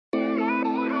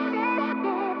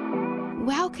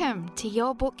Welcome to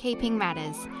Your Bookkeeping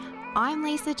Matters. I'm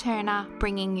Lisa Turner,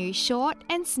 bringing you short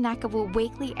and snackable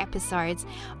weekly episodes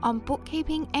on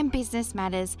bookkeeping and business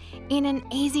matters in an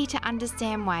easy to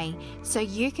understand way so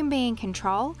you can be in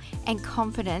control and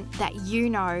confident that you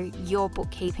know your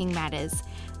bookkeeping matters.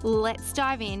 Let's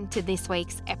dive into this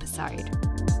week's episode.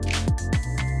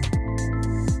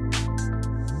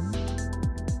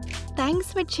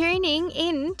 Thanks for tuning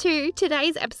in to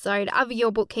today's episode of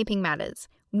Your Bookkeeping Matters.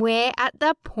 We're at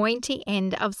the pointy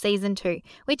end of season 2,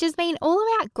 which has been all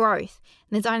about growth. And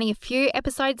there's only a few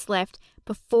episodes left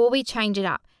before we change it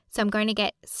up. So I'm going to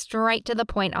get straight to the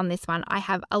point on this one. I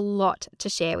have a lot to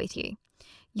share with you.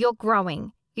 You're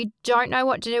growing. You don't know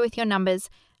what to do with your numbers.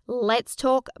 Let's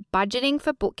talk budgeting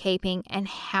for bookkeeping and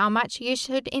how much you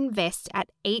should invest at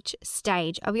each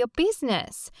stage of your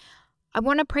business. I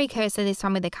want to precursor this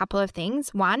one with a couple of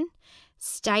things. One,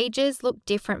 stages look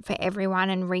different for everyone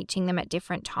and reaching them at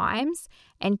different times.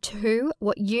 And two,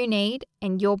 what you need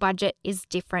and your budget is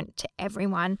different to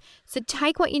everyone. So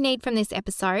take what you need from this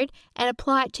episode and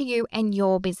apply it to you and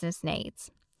your business needs.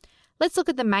 Let's look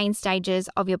at the main stages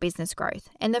of your business growth.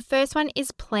 And the first one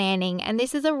is planning. And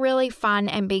this is a really fun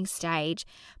and big stage.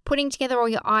 Putting together all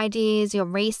your ideas, your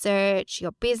research,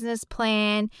 your business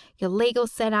plan, your legal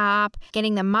setup,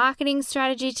 getting the marketing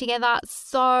strategy together,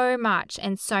 so much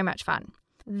fun.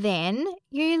 Then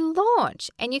you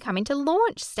launch and you come into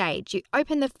launch stage. You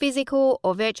open the physical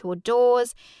or virtual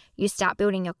doors. You start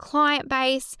building your client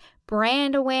base,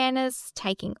 brand awareness,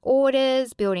 taking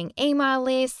orders, building email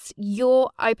lists. You're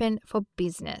open for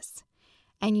business.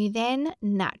 And you then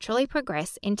naturally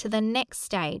progress into the next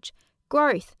stage,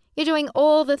 growth. You're doing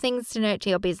all the things to nurture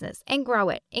your business and grow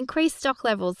it. Increase stock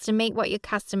levels to meet what your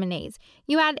customer needs.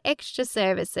 You add extra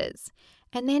services.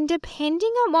 And then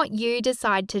depending on what you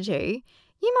decide to do,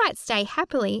 you might stay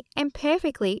happily and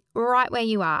perfectly right where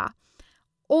you are.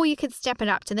 Or you could step it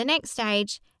up to the next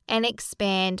stage and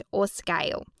expand or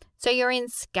scale. So you're in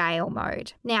scale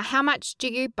mode. Now, how much do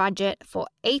you budget for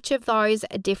each of those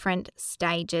different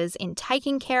stages in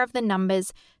taking care of the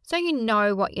numbers so you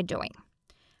know what you're doing?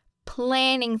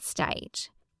 Planning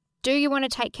stage. Do you want to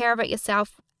take care of it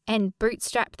yourself and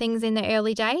bootstrap things in the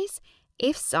early days?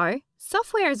 If so,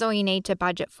 software is all you need to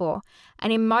budget for.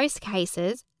 And in most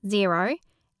cases, Xero,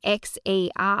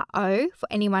 Xero, for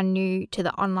anyone new to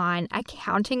the online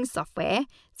accounting software,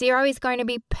 Xero is going to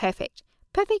be perfect.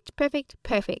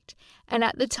 Perfect. And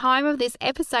at the time of this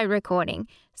episode recording,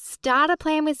 starter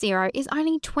plan with Xero is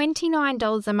only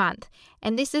 $29 a month.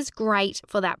 And this is great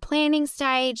for that planning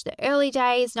stage, the early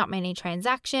days, not many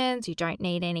transactions, you don't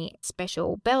need any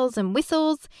special bells and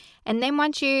whistles. And then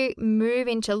once you move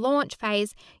into launch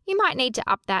phase, you might need to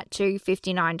up that to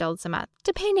 $59 a month,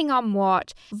 depending on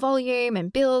what volume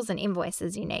and bills and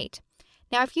invoices you need.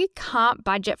 Now, if you can't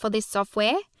budget for this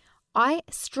software, I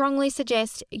strongly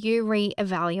suggest you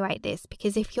reevaluate this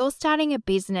because if you're starting a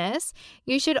business,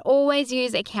 you should always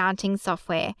use accounting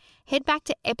software. Head back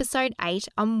to episode 8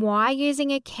 on why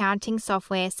using accounting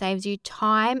software saves you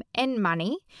time and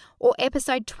money, or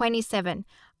episode 27,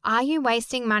 are you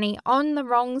wasting money on the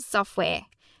wrong software?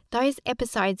 Those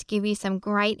episodes give you some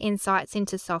great insights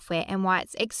into software and why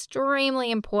it's extremely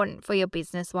important for your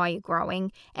business while you're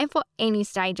growing and for any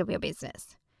stage of your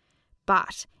business.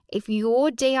 But if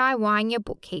you're DIYing your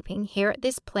bookkeeping here at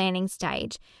this planning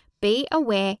stage, be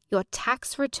aware your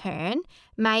tax return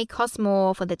may cost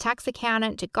more for the tax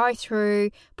accountant to go through,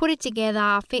 put it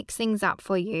together, fix things up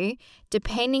for you,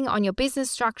 depending on your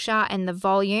business structure and the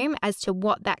volume as to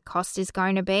what that cost is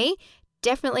going to be.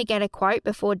 Definitely get a quote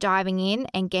before diving in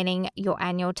and getting your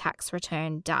annual tax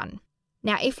return done.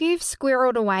 Now, if you've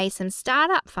squirreled away some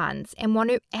startup funds and want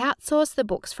to outsource the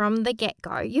books from the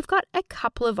get-go, you've got a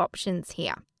couple of options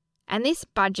here. And this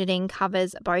budgeting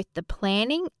covers both the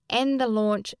planning and the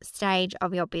launch stage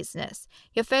of your business.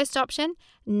 Your first option,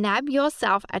 nab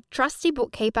yourself a trusty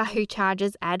bookkeeper who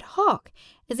charges ad hoc,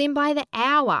 as in by the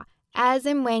hour, as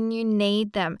and when you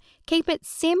need them. Keep it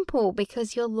simple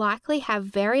because you'll likely have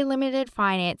very limited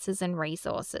finances and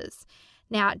resources.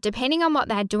 Now, depending on what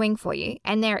they're doing for you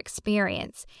and their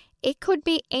experience, it could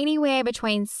be anywhere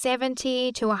between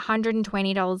 $70 to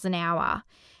 $120 an hour.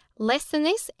 Less than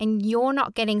this and you're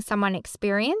not getting someone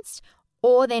experienced,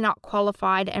 or they're not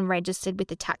qualified and registered with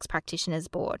the Tax Practitioners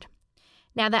Board.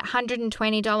 Now, that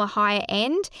 $120 higher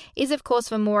end is, of course,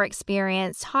 for more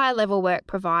experienced, higher level work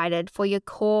provided for your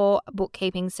core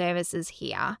bookkeeping services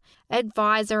here.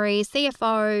 Advisory,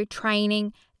 CFO,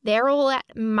 training, they're all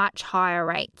at much higher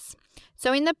rates.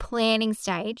 So in the planning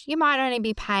stage, you might only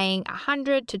be paying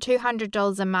 $100 to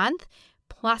 $200 a month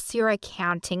plus your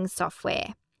accounting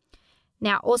software.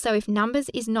 Now, also, if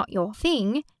numbers is not your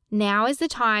thing, Now is the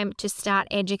time to start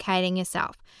educating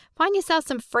yourself. Find yourself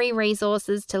some free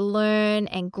resources to learn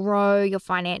and grow your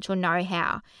financial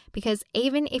know-how, because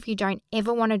even if you don't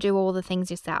ever want to do all the things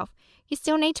yourself, you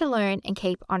still need to learn and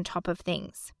keep on top of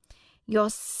things. Your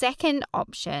second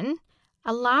option,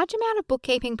 a large amount of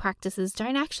bookkeeping practices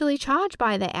don't actually charge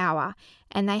by the hour,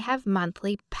 and they have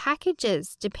monthly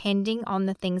packages depending on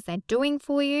the things they're doing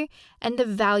for you and the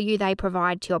value they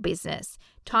provide to your business.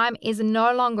 Time is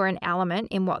no longer an element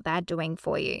in what they're doing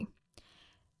for you.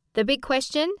 The big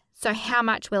question, so how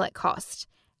much will it cost?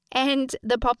 And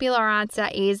the popular answer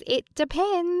is it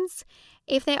depends.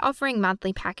 If they're offering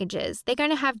monthly packages, they're going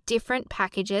to have different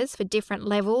packages for different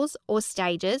levels or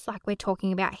stages like we're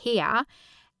talking about here,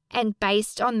 and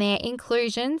based on their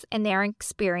inclusions and their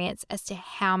experience as to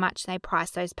how much they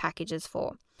price those packages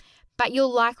for. But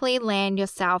you'll likely land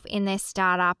yourself in their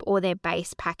startup or their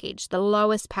base package, the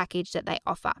lowest package that they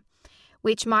offer,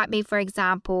 which might be, for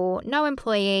example, no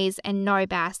employees and no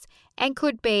BAS, and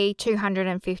could be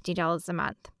 $250 a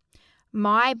month.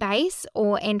 My base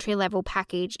or entry-level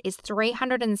package is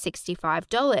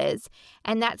 $365,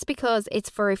 and that's because it's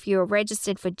for if you're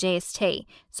registered for GST.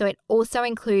 So it also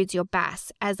includes your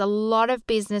BAS, as a lot of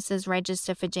businesses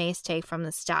register for GST from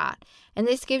the start. And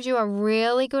this gives you a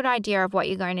really good idea of what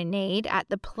you're going to need at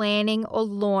the planning or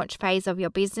launch phase of your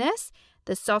business,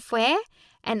 the software,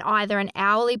 and either an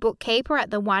hourly bookkeeper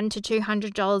at the $100 to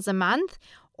 $200 a month,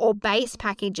 or base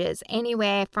packages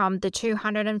anywhere from the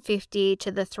 $250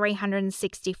 to the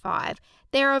 $365.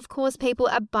 There are, of course, people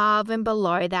above and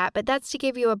below that, but that's to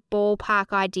give you a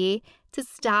ballpark idea to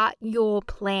start your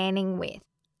planning with.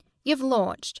 You've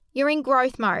launched, you're in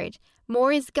growth mode,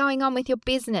 more is going on with your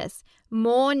business,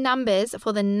 more numbers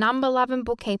for the number-loving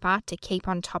bookkeeper to keep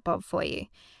on top of for you.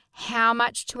 How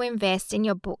much to invest in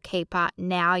your bookkeeper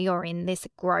now you're in this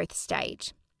growth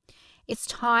stage? It's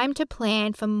time to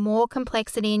plan for more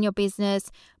complexity in your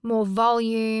business, more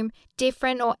volume,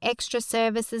 different or extra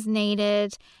services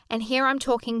needed. And here I'm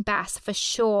talking BAS for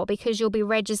sure, because you'll be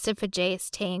registered for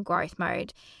GST in growth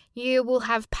mode. You will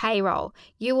have payroll.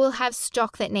 You will have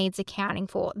stock that needs accounting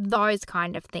for, those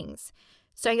kind of things.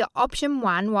 So your option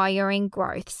one while you're in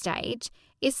growth stage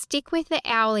is stick with the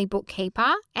hourly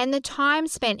bookkeeper, and the time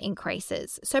spent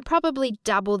increases. So probably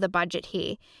double the budget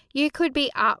here. You could be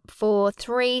up for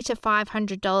 $300 to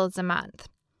 $500 a month.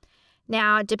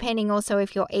 Now, depending also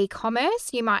if you're e-commerce,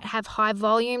 you might have high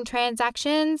volume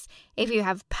transactions. If you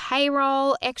have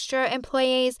payroll, extra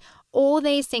employees, all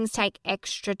these things take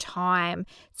extra time.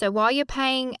 So while you're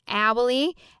paying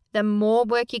hourly, the more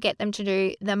work you get them to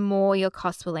do, the more your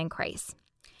costs will increase.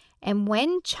 And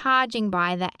when charging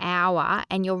by the hour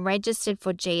and you're registered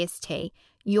for GST,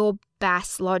 your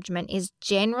BAS lodgement is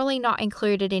generally not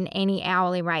included in any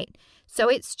hourly rate. So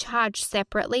it's charged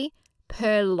separately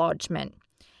per lodgement.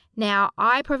 Now,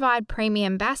 I provide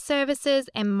premium BAS services,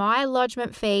 and my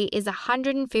lodgement fee is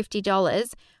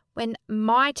 $150 when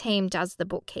my team does the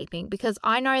bookkeeping, because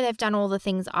I know they've done all the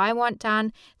things I want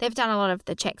done. They've done a lot of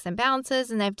the checks and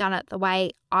balances, and they've done it the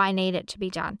way I need it to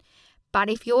be done. But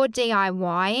if you're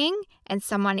DIYing and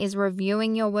someone is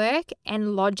reviewing your work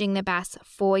and lodging the BAS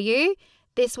for you,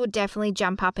 this will definitely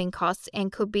jump up in costs and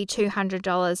could be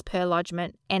 $200 per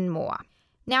lodgement and more.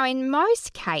 Now, in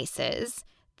most cases,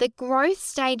 the growth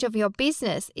stage of your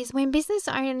business is when business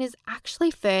owners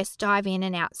actually first dive in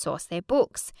and outsource their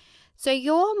books. So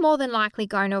you're more than likely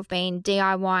going to have been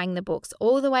DIYing the books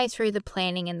all the way through the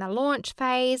planning and the launch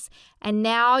phase, and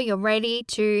now you're ready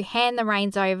to hand the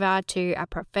reins over to a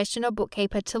professional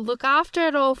bookkeeper to look after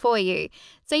it all for you.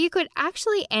 So you could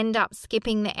actually end up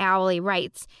skipping the hourly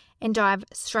rates and dive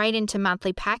straight into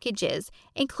monthly packages,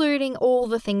 including all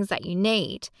the things that you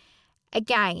need.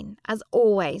 Again, as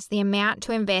always, the amount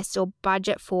to invest or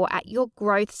budget for at your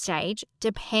growth stage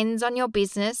depends on your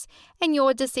business and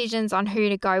your decisions on who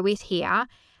to go with here,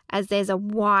 as there's a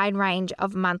wide range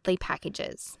of monthly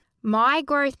packages. My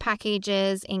growth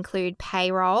packages include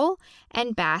payroll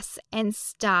and BAS and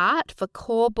start for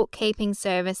core bookkeeping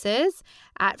services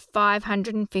at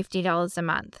 $550 a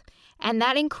month. And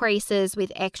that increases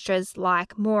with extras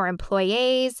like more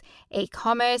employees,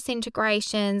 e-commerce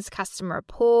integrations, customer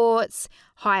reports,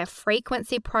 higher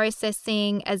frequency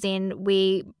processing, as in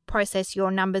we process your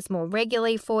numbers more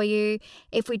regularly for you.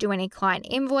 If we do any client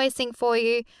invoicing for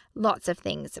you, lots of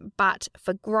things. But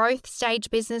for growth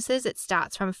stage businesses, it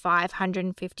starts from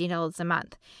 $550 a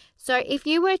month. So if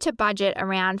you were to budget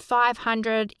around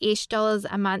 $500-ish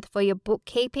a month for your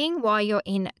bookkeeping while you're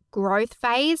in growth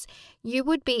phase, you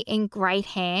would be in great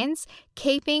hands,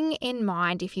 keeping in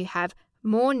mind if you have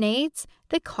more needs,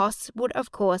 the costs would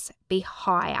of course be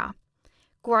higher.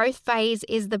 growth phase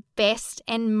is the best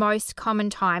and most common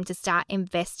time to start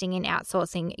investing in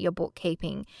outsourcing your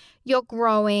bookkeeping. You're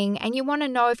growing and you want to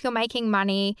know if you're making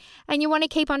money and you want to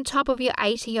keep on top of your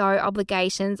ATO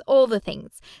obligations, all the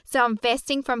things. So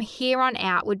investing from here on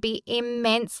out would be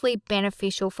immensely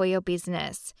beneficial for your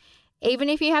business. Even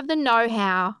if you have the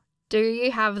know-how, do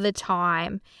you have the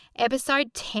time?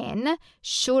 Episode 10,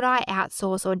 Should I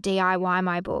Outsource or DIY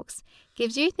My Books?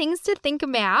 Gives you things to think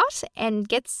about and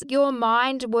gets your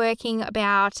mind working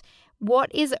about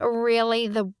what is really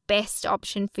the best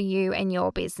option for you and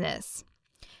your business.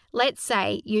 Let's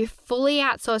say you fully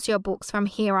outsource your books from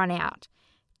here on out.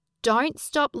 Don't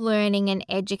stop learning and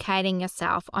educating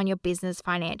yourself on your business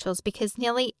financials, because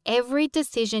nearly every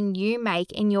decision you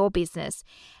make in your business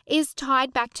is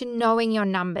tied back to knowing your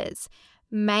numbers.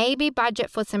 Maybe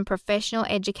budget for some professional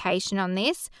education on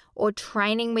this, or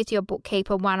training with your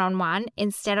bookkeeper one-on-one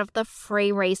instead of the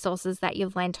free resources that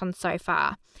you've lent on so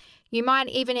far. You might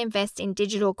even invest in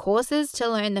digital courses to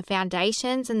learn the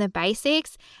foundations and the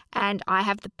basics, and I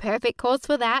have the perfect course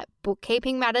for that,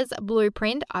 Bookkeeping Matters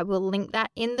Blueprint. I will link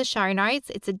that in the show notes.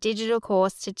 It's a digital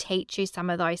course to teach you some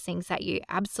of those things that you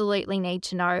absolutely need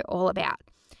to know all about.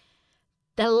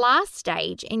 The last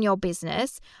stage in your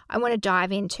business I want to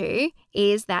dive into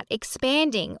is that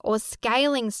expanding or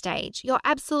scaling stage. You're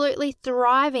absolutely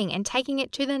thriving and taking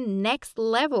it to the next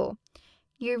level.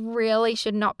 You really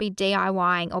should not be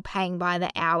DIYing or paying by the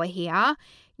hour here.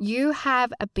 You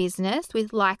have a business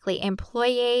with likely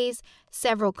employees,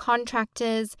 several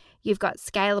contractors, you've got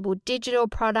scalable digital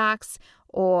products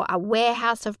or a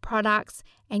warehouse of products,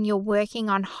 and you're working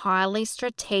on highly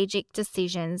strategic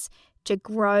decisions to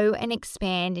grow and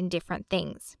expand in different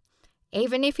things.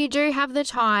 Even if you do have the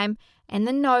time and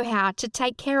the know-how to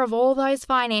take care of all those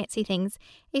financy things,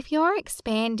 if you're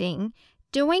expanding,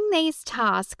 doing these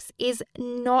tasks is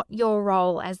not your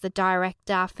role as the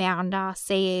director, founder,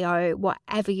 CEO,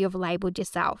 whatever you've labeled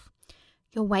yourself.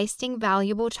 You're wasting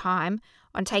valuable time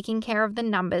on taking care of the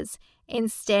numbers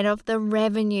instead of the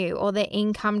revenue or the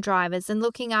income drivers and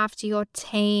looking after your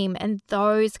team and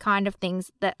those kind of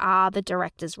things that are the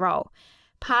director's role.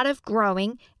 Part of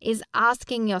growing is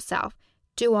asking yourself,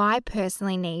 do I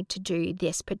personally need to do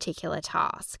this particular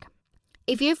task?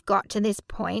 If you've got to this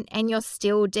point and you're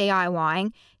still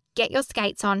DIYing, get your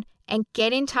skates on and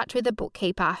get in touch with a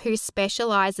bookkeeper who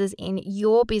specializes in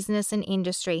your business and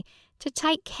industry to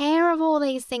take care of all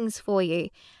these things for you.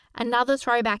 Another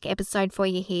throwback episode for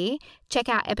you here. Check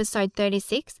out episode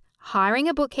 36, Hiring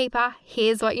a Bookkeeper.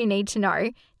 Here's what you need to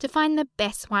know to find the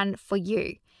best one for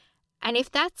you. And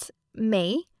if that's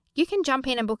me, you can jump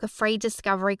in and book a free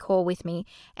discovery call with me,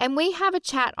 and we have a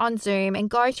chat on Zoom and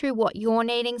go through what you're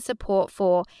needing support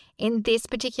for in this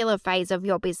particular phase of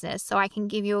your business, so I can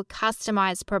give you a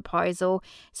customized proposal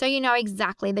so you know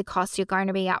exactly the costs you're going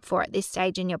to be up for at this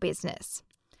stage in your business.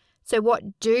 So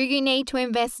what do you need to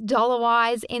invest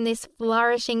dollar-wise in this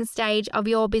flourishing stage of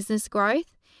your business growth?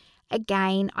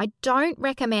 Again, I don't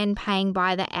recommend paying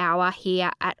by the hour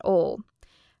here at all.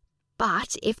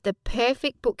 But if the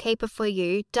perfect bookkeeper for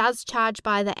you does charge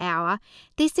by the hour,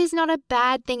 this is not a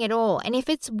bad thing at all. And if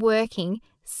it's working,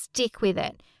 stick with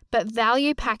it. But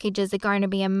value packages are going to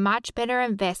be a much better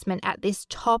investment at this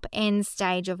top end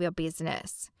stage of your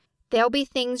business. There'll be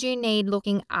things you need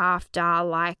looking after,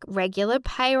 like regular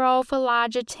payroll for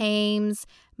larger teams,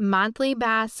 monthly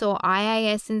BAS or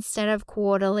IAS instead of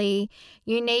quarterly.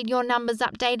 You need your numbers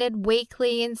updated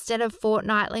weekly instead of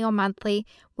fortnightly or monthly.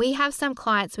 We have some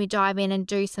clients we dive in and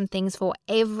do some things for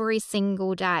every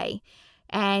single day.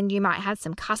 And you might have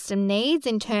some custom needs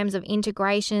in terms of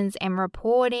integrations and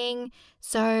reporting.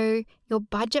 So your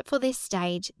budget for this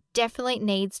stage definitely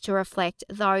needs to reflect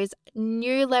those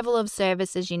new level of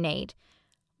services you need,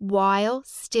 while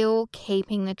still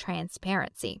keeping the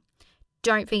transparency.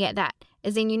 Don't forget that,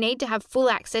 as in you need to have full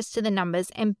access to the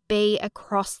numbers and be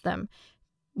across them.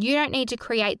 You don't need to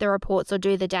create the reports or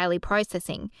do the daily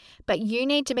processing, but you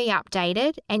need to be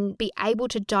updated and be able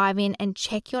to dive in and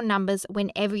check your numbers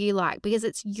whenever you like, because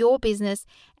it's your business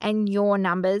and your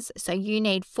numbers. So you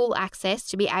need full access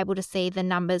to be able to see the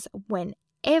numbers whenever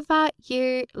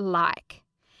you like.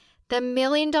 The $1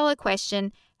 million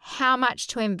question, how much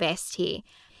to invest here?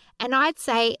 And I'd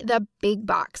say the big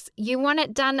bucks. You want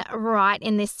it done right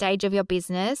in this stage of your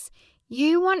business.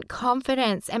 You want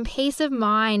confidence and peace of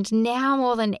mind now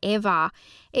more than ever.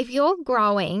 If you're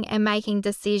growing and making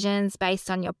decisions based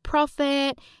on your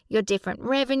profit, your different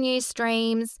revenue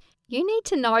streams, you need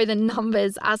to know the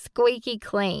numbers are squeaky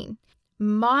clean.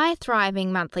 My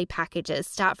thriving monthly packages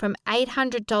start from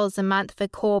 $800 a month for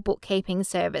core bookkeeping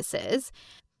services.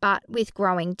 But with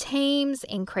growing teams,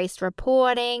 increased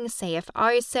reporting,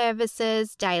 CFO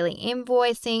services, daily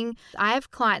invoicing, I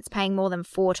have clients paying more than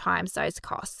 4 times those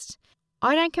costs.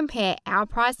 I don't compare our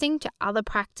pricing to other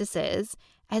practices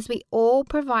as we all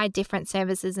provide different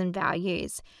services and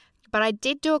values. But I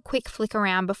did do a quick flick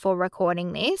around before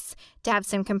recording this to have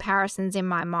some comparisons in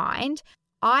my mind.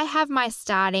 I have my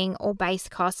starting or base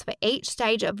costs for each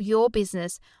stage of your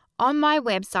business on my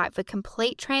website for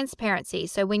complete transparency.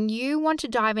 So when you want to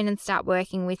dive in and start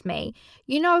working with me,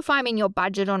 you know if I'm in your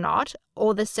budget or not,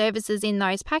 or the services in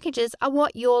those packages are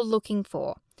what you're looking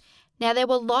for. Now, there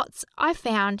were lots I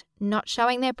found not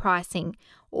showing their pricing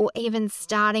or even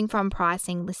starting from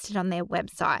pricing listed on their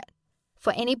website.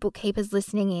 For any bookkeepers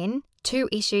listening in, 2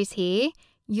 issues here.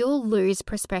 You'll lose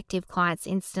prospective clients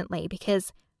instantly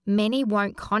because many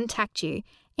won't contact you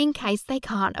in case they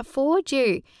can't afford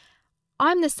you.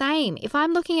 I'm the same. If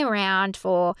I'm looking around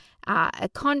for a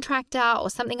contractor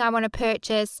or something I want to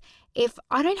purchase, if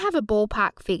I don't have a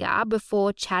ballpark figure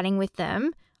before chatting with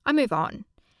them, I move on.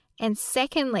 And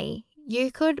secondly,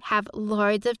 you could have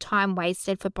loads of time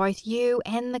wasted for both you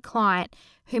and the client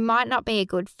who might not be a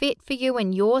good fit for you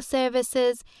and your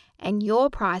services and your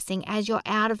pricing as you're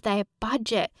out of their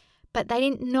budget, but they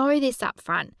didn't know this up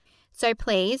front. So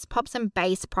please pop some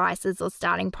base prices or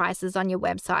starting prices on your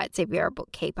websites if you're a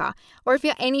bookkeeper or if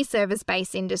you're any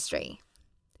service-based industry.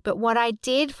 But what I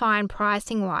did find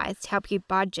pricing-wise to help you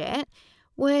budget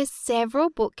were several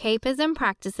bookkeepers and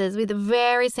practices with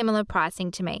very similar pricing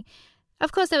to me.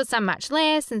 Of course, there was some much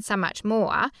less and some much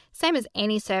more, same as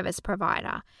any service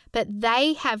provider, but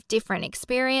they have different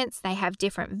experience, they have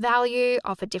different value,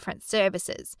 offer different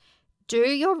services. Do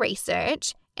your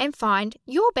research and find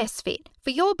your best fit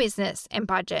for your business and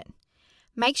budget.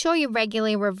 Make sure you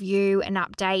regularly review and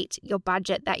update your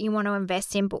budget that you want to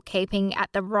invest in bookkeeping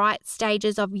at the right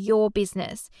stages of your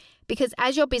business, because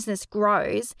as your business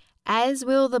grows, as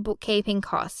will the bookkeeping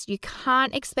costs. You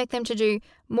can't expect them to do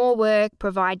more work,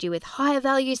 provide you with higher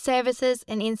value services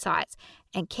and insights,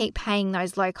 and keep paying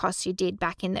those low costs you did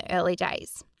back in the early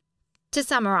days. To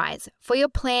summarize, for your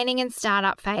planning and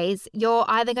startup phase, you're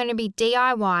either going to be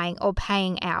DIYing or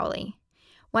paying hourly.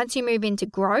 Once you move into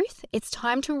growth, it's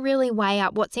time to really weigh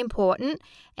up what's important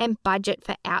and budget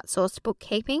for outsourced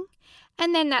bookkeeping.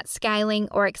 And then that scaling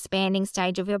or expanding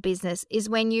stage of your business is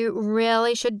when you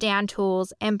really should down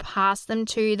tools and pass them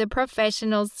to the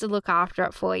professionals to look after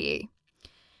it for you.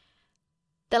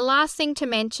 The last thing to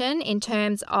mention in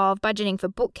terms of budgeting for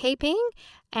bookkeeping,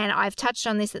 and I've touched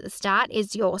on this at the start,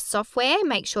 is your software.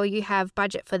 Make sure you have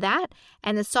budget for that,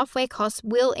 and the software costs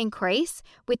will increase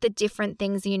with the different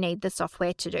things you need the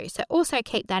software to do. So also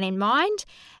keep that in mind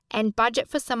and budget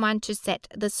for someone to set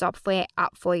the software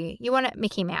up for you. You want it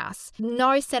Mickey Mouse.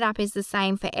 No setup is the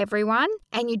same for everyone,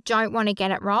 and you don't want to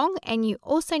get it wrong, and you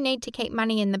also need to keep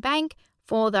money in the bank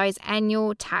for those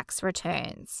annual tax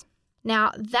returns.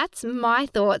 Now, that's my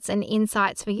thoughts and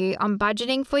insights for you on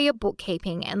budgeting for your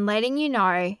bookkeeping and letting you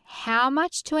know how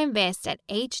much to invest at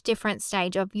each different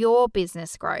stage of your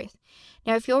business growth.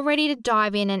 Now, if you're ready to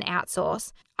dive in and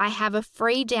outsource, I have a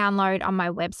free download on my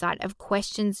website of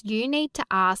questions you need to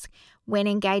ask when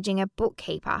engaging a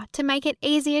bookkeeper to make it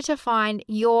easier to find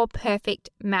your perfect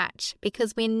match,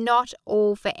 because we're not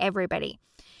all for everybody.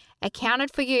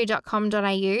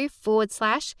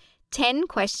 accountedforyou.com.au/10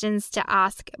 questions to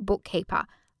ask bookkeeper.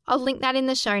 I'll link that in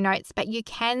the show notes, but you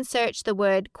can search the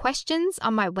word questions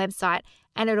on my website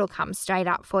and it'll come straight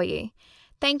up for you.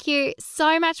 Thank you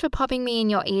so much for popping me in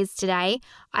your ears today.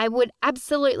 I would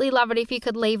absolutely love it if you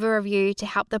could leave a review to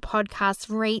help the podcast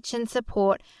reach and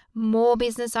support more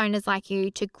business owners like you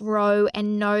to grow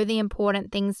and know the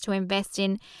important things to invest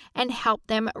in and help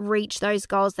them reach those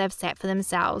goals they've set for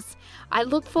themselves. I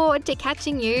look forward to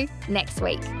catching you next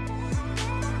week.